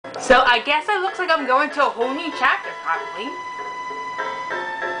So I guess it looks like I'm going to a whole new chapter, probably.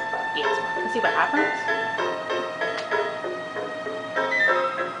 Yes, let's see what happens.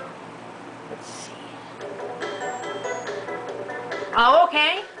 Let's see. Oh,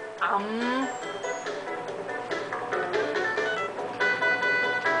 okay.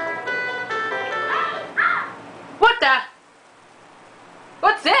 What the?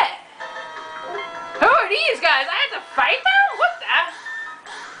 What's it? Who are these guys? I have to fight them? What the?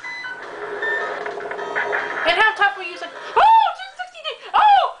 And how tough were you? Like, oh, 260.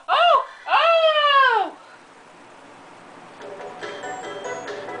 Oh, oh, oh!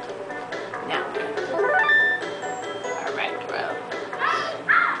 Now, alright, bro.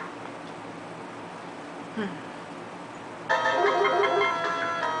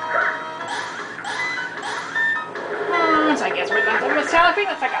 So I guess we're done with Salafine.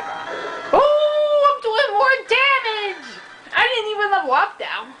 Let's check out that. Oh, I'm doing more damage! I didn't even level up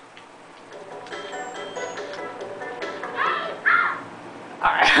now.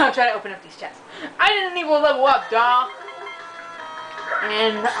 Alright, I'll try to open up these chests. I didn't even level up, dog.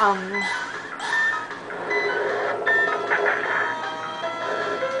 And,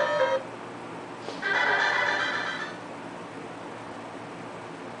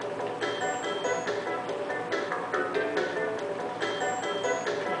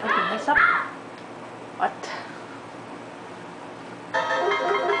 open this up. What?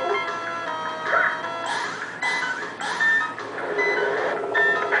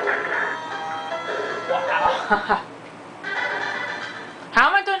 Wow. How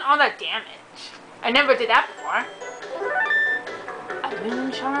am I doing all that damage? I never did that before. A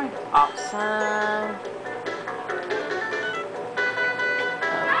moon shard? Awesome.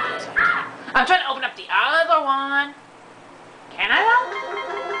 Okay, so I can't. I'm trying to open up the other one. Can I though?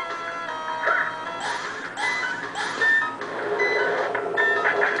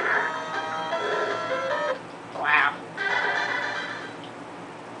 Wow.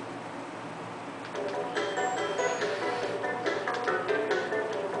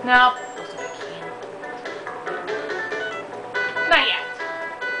 Nope. Looks like I can. Not yet.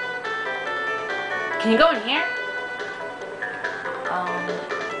 Can you go in here?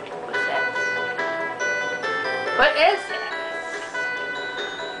 What's this? What is this?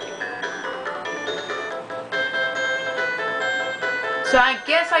 So I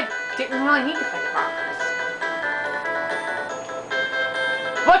guess I didn't really need to fight the boss.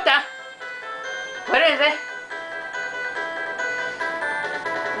 What the? What is it?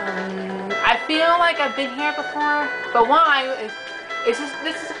 I feel like I've been here before, but why? This is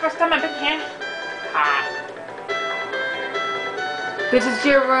the first time I've been here? Ah. This is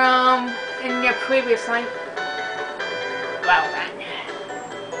your room in your previous life. Well then.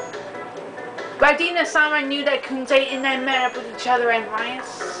 Gardena-sama knew that Kunzite and I met up with each other in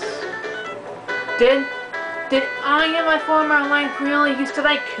Rias. Did I in my former life really used to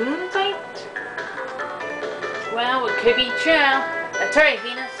like Kunzite? Well, it could be true. That's right,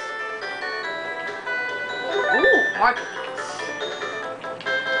 Venus. Ooh, more cookies.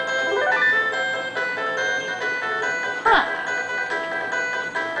 Huh.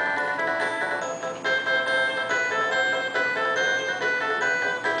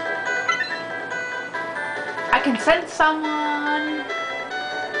 I can sense someone.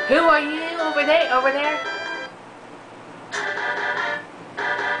 Who are you over there? Over there?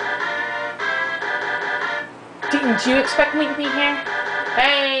 Didn't you expect me to be here?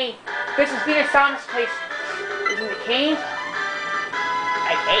 Hey, this is Venus-sama's place. Isn't it a cave?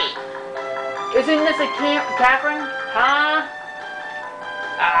 A cave? Isn't this a cavern? Huh?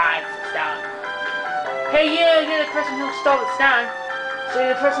 Ah, it's stone. Hey you're the person who stole the stone. So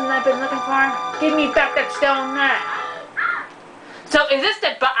you're the person I've been looking for? Give me back that stone now. So is this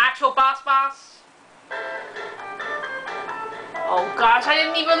the actual boss? Oh gosh, I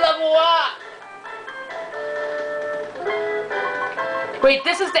didn't even level up. Wait,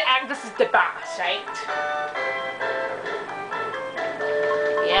 this is the boss, right?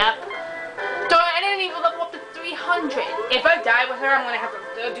 Yep. Darn, I didn't even level up to 300. If I die with her, I'm gonna have to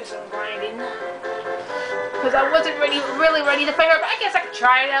do some grinding. Because I wasn't really ready to fight her, but I guess I could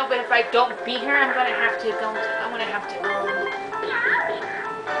try it out, but if I don't beat her, I'm gonna have to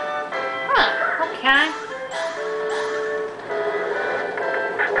Huh, okay.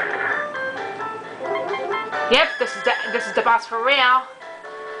 Yep, this is the boss for real.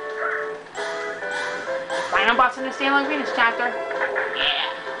 The final boss in the Sailor Venus chapter. Yeah.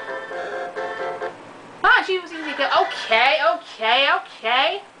 Ah, she was easy to kill. Okay.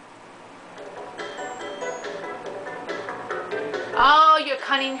 Oh, you're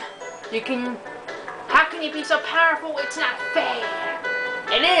cunning. How can you be so powerful? It's not fair.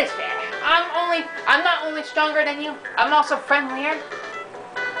 It is fair. I'm not only stronger than you, I'm also friendlier.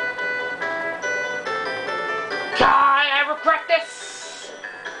 God, I regret this.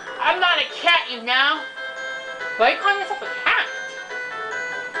 I'm not a cat, you know. Why are you calling yourself a cat?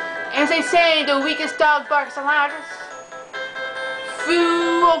 As they say, the weakest dog barks the loudest. Fu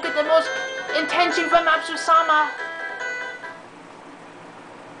will get the most attention from Matsu-sama.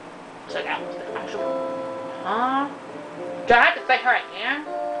 So that was the actual... Huh? Do I have to fight her again?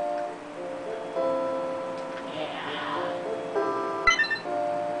 Yeah.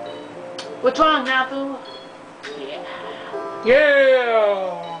 What's wrong, Nabu? Yeah.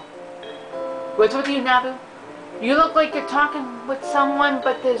 Yeah! What's with you, Nabu? You look like you're talking with someone,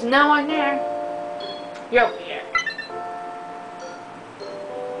 but there's no one there. You're over here.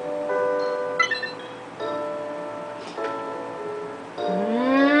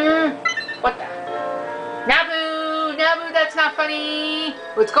 What the? Nabu! Nabu, that's not funny!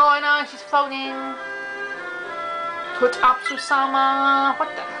 What's going on? She's floating. Towards Apsu-sama. What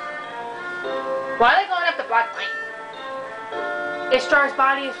the? Why are they going up the black light? Ishtar's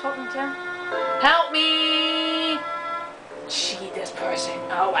body is floating too. Help me! Gee, this person.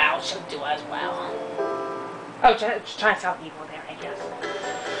 Oh wow, she'll do as well. Oh, trying to sound evil there, I guess.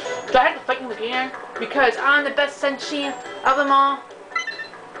 Do I have to fight you again? Because I'm the best senshi of them all.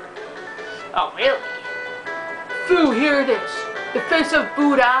 Oh, really? Fu, here it is. The face of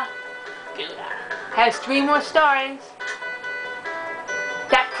Buddha. Buddha. Has 3 more stories.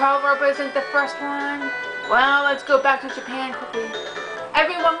 That proverb isn't the first one. Well, let's go back to Japan quickly.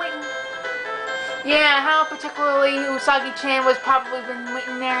 Everyone waiting. Yeah, how particularly Usagi-chan was probably been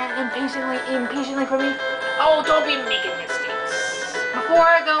waiting there impatiently for me. Oh, don't be making mistakes.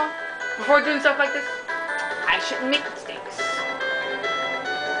 Before doing stuff like this, I shouldn't make mistakes.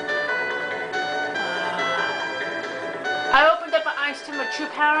 I opened up my eyes to my true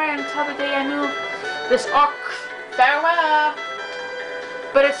power until the day I knew this arc. Farewell!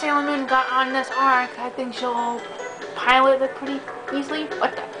 But if Sailor Moon got on this arc, I think she'll pilot it pretty easily.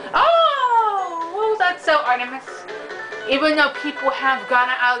 What the? Oh! What was that so, Artemis? Even though people have gone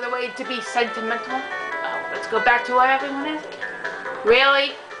out of the way to be sentimental. Oh, let's go back to where everyone is.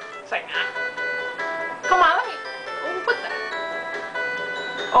 Really? It's like, nah. Come on, let me... Oh, what the?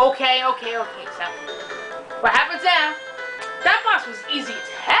 Okay, so... What happens now? That boss was easy as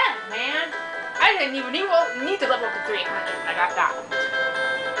heck, man. I didn't even need to level up to 300. I got that one.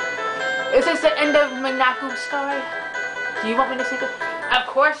 Is this the end of Minaku's story? Do you want me to say it? Of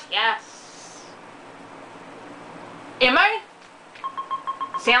course, yes. Am I?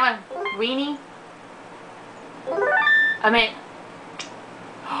 Sailor Rini? I mean...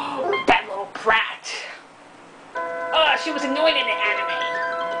 that little brat. Oh, she was annoying in the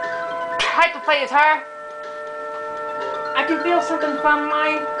anime. Tried to play as her. I can feel something from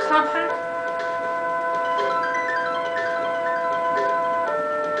my compact.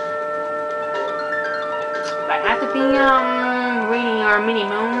 I have to be, Rainy or Mini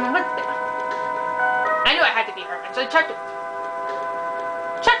Moon. What the? I knew I had to be her. So chapter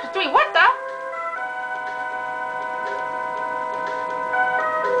 3, what the?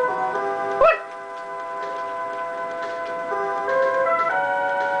 What?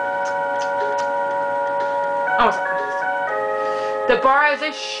 Oh, the bar is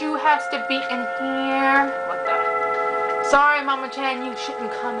issue has to be in here. What the? Sorry, Mama-chan, you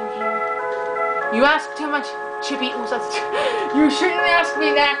shouldn't come in here. You ask too much, Chibi Usatsu. You shouldn't ask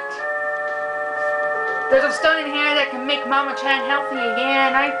me that. There's a stone in here that can make Mama-chan healthy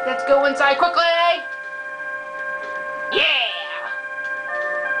again. Let's go inside quickly. Yeah.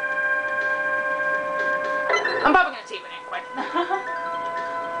 I'm probably gonna save it in quick.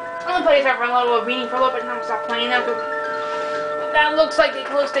 I'm gonna play this for a little reading for a little bit, and I'm gonna stop playing now. That looks like they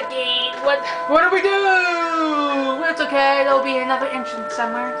closed the gate. What do we do? It's okay. There'll be another entrance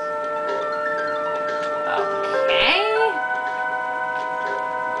somewhere. Okay.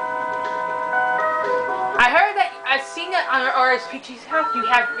 I heard that I've seen that on Peachy's house. She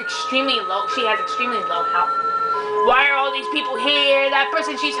has extremely low health. Why are all these people here? That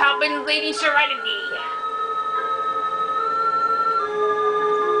person she's helping is Lady Serenity.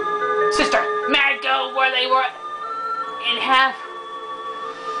 Sister, may I go where they were and have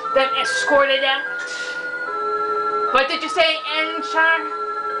them escorted out? What did you say, Enchar?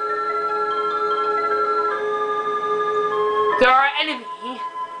 There are enemies.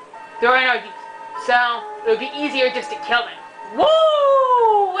 There are no youth. So, it'll be easier just to kill them. Woo!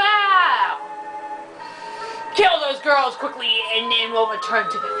 Wow! Kill those girls quickly and then we'll return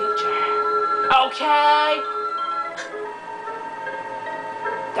to the future. Okay?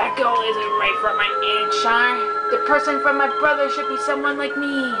 That girl isn't right for my Enchar. The person from my brother should be someone like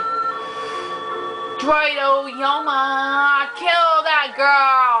me. Droido Yoma, kill that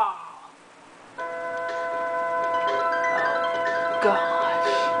girl! Oh,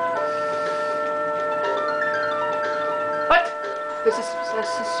 gosh. What? There's a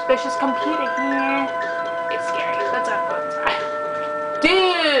suspicious computer here. It's scary. Let's not go inside.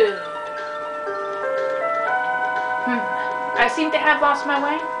 Dude! I seem to have lost my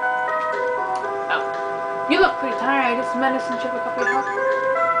way. Oh. You look pretty tired. This medicine should look up your health.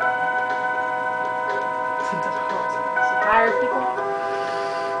 Tired people?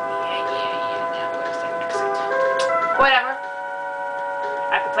 Yeah. Whatever.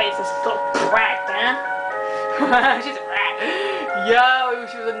 I have to play this little brat, huh? She's a brat. Yo,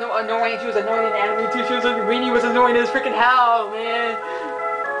 she was annoying. She was annoying in anime too. She was Rini was annoying as freaking hell, man.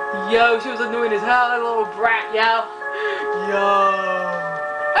 Yo, she was annoying as hell, that little brat, yo.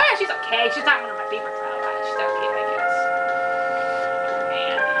 Oh, she's okay. She's not one of my favorites, though. She's okay, I guess.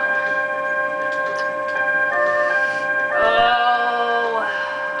 Man, oh,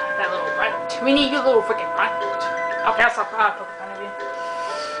 that little runt. We need you, little freaking runt. Okay, I'll stop poking fun of you.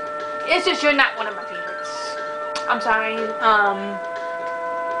 It's just you're not one of my favorites. I'm sorry.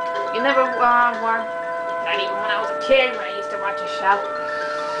 You never were. Not even when I was a kid, when I used to watch a show.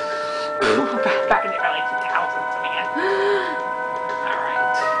 Back in the early 2000s, man.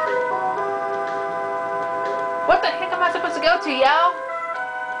 Alright. What the heck am I supposed to go to, yo?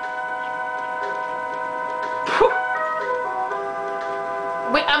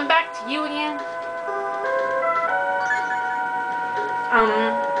 Wait, I'm back to you again.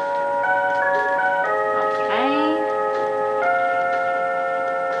 Okay.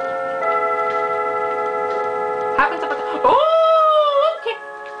 Happens about the... Oh, okay.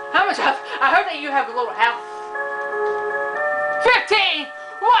 How much health? I heard that you have a little health. 15!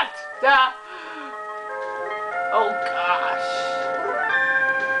 What the? Oh gosh.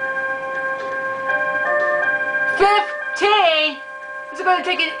 15! It's going to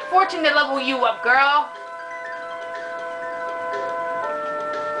take a fortune to level you up, girl.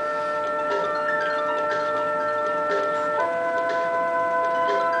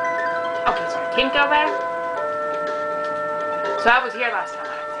 Okay, so I can't go there. So I was here last time.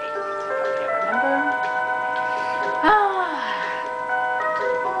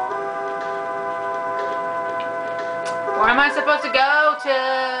 Where am I supposed to go to?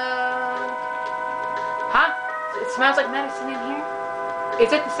 Huh? It smells like medicine in here.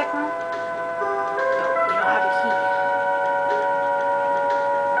 Is it the sick room? No, we don't have a key.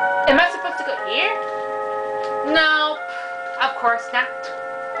 Am I supposed to go here? No, of course not.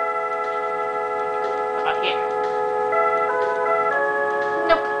 How about here?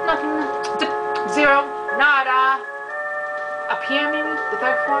 Nope, nothing. Zero. Nada. Up here, maybe? The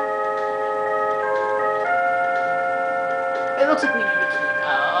third floor? It looks like we need a key.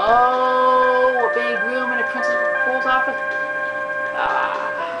 Oh, a big room in a principal's office.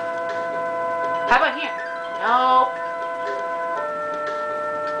 How about here? Nope.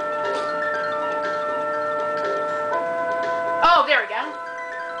 Oh, there we go.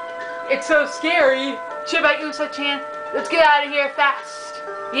 It's so scary. Shiba Yusa-chan, let's get out of here fast.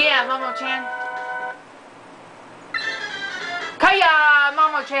 Yeah, Momo-chan. Kaya,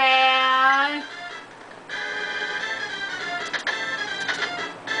 Momo-chan.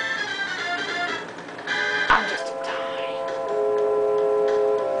 I'm just in time.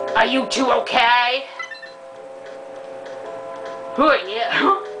 Are you two okay? Who are you?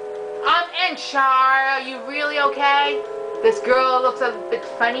 I'm Enchar. Are you really okay? This girl looks a bit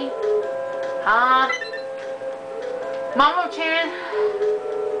funny. Huh? Momo-chan?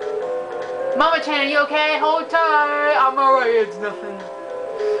 Momo-chan, are you okay? Hold tight. I'm alright, it's nothing.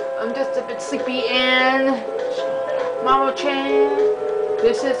 I'm just a bit sleepy and... Momo-chan,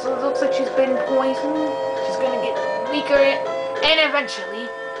 looks like she's been poisoned. She's gonna get weaker and eventually,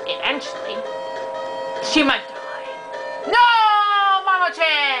 she might die. No!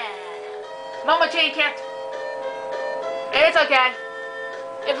 Momo-chan! Momo-chan can't. It's okay.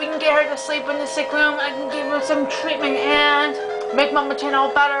 If we can get her to sleep in the sick room, I can give her some treatment and make Momo-chan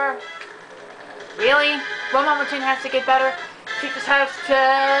all better. Really? Well, Momo-chan has to get better. She just has to...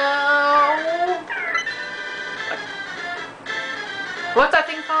 What's that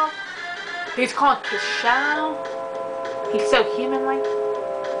thing called? He's called Kishao. He's so human-like.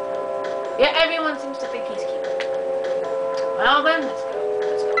 Yeah, everyone seems to think he's cute. Well then, let's go.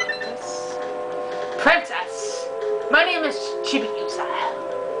 Princess. My name is Chibi-Yusa.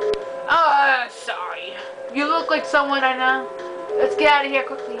 Sorry. You look like someone I know. Let's get out of here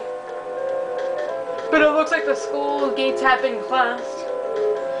quickly. But it looks like the school gates have been closed.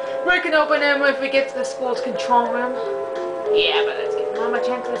 We can open them if we get to the school's control room. Yeah, but let's get Mama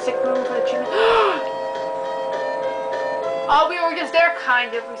Chan to the sick room for the treatment. Oh, we were just there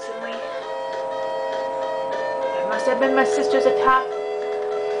kind of recently. That must have been my sister's attack.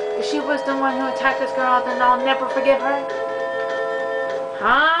 If she was the one who attacked this girl, then I'll never forgive her.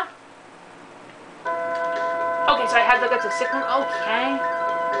 Huh? Okay, so I had to go to the sick room? Okay.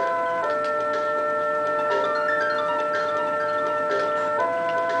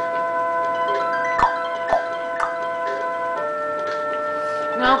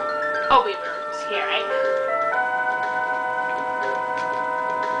 No? Oh, we were just here, right?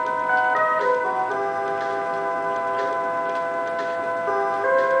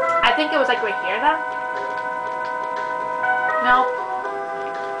 I think it was like right here, though. No.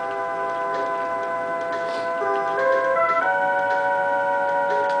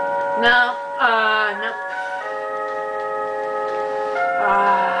 No. Nope.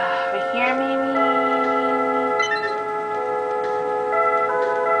 Right here, maybe?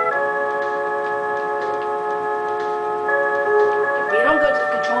 If we don't go to the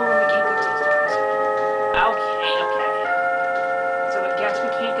control room, we can't go to the stairs. Okay, okay. So I guess we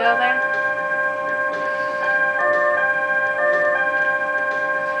can't go there?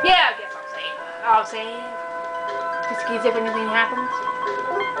 Yeah, I guess I'll save. I'll save. Just in case if anything happens.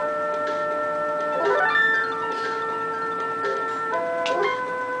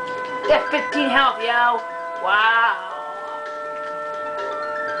 That's 15 health, yo. Wow.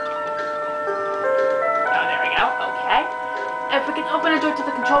 Oh, there we go. Okay. If we can open a door to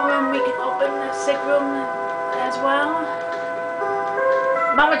the control room, we can open the sick room as well.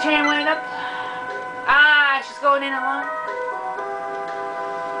 Mama Chan went up. Ah, she's going in alone.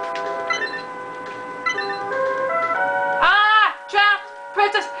 Ah, trapped.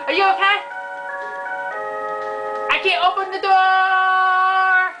 Princess, are you okay? I can't open the door.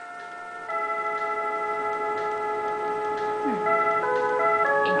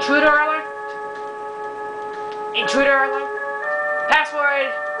 Intruder alert! Intruder alert!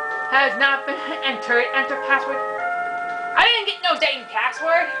 Password has not been entered. Enter password. I didn't get no dang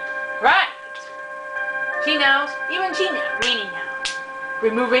password. Right. She knows. Even she knows. Rainy knows.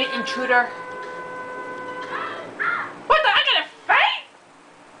 Removing intruder. What the? I gotta fight?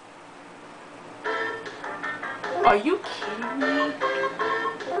 Are you kidding me?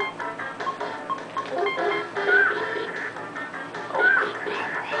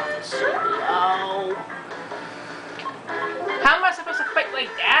 Oh. How am I supposed to fight like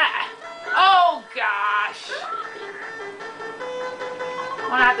that? Oh gosh. I'm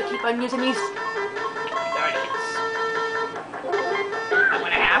gonna have to keep on using these. There it is. I'm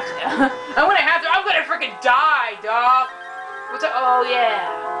gonna have to. I'm gonna freaking die, dog. What's up? Oh yeah.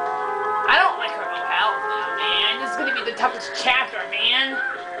 I don't like her low health now, man. This is gonna be the toughest chapter, man.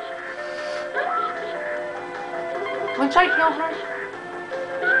 Once I kill her.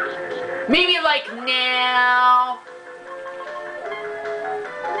 Maybe like now.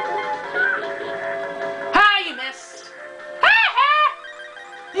 Ha! You missed. Ha ha!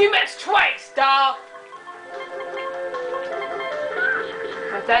 You missed twice, dog.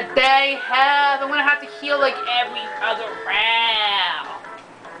 But that they have, I'm gonna have to heal like every other round.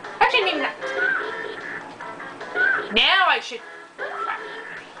 Actually, maybe not. Now I should. Crap.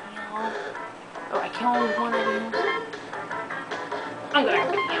 Heal. Oh, I can only one of these. I'm gonna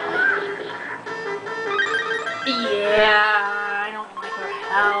have to heal. Yeah, I don't like her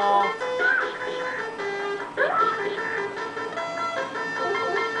health.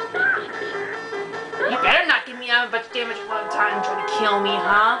 You better not give me a bunch of damage one time and try to kill me,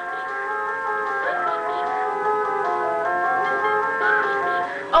 huh?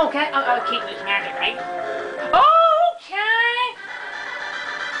 Okay, I'll keep this magic, right? Okay!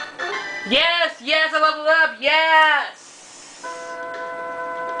 Yes, yes, I leveled up, yes!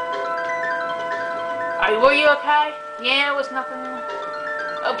 Were you okay? Yeah, it was nothing.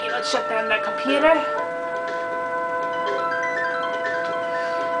 Okay, let's shut down that computer.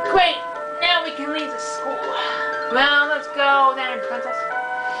 Great, now we can leave the school. Well, let's go then, princess.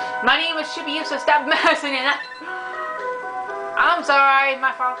 My name should be used to stop messing it up. I'm sorry,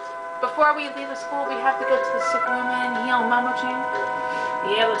 my fault. Before we leave the school, we have to go to the sick room and heal Mama Chan.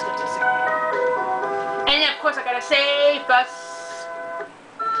 Yeah, let's go to the sick room. And of course, I gotta save us.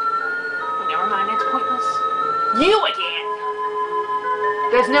 Never mind, it's pointless. You again!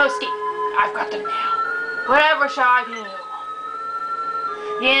 There's no escape. I've got them now. Whatever shall I do?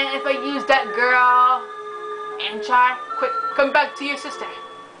 Yeah, if I use that girl and try, quick, come back to your sister.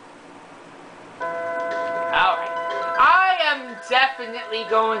 Alright. I am definitely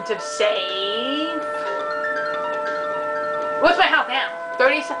going to save. What's my health now?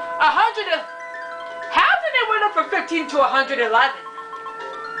 100 of... How did it went up from 15 to 111?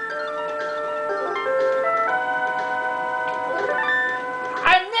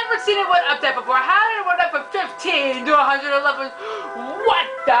 I've never seen it went up that before. How did it went up from 15 to 111? What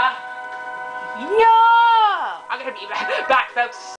the? Yeah! I'm gonna be back, folks.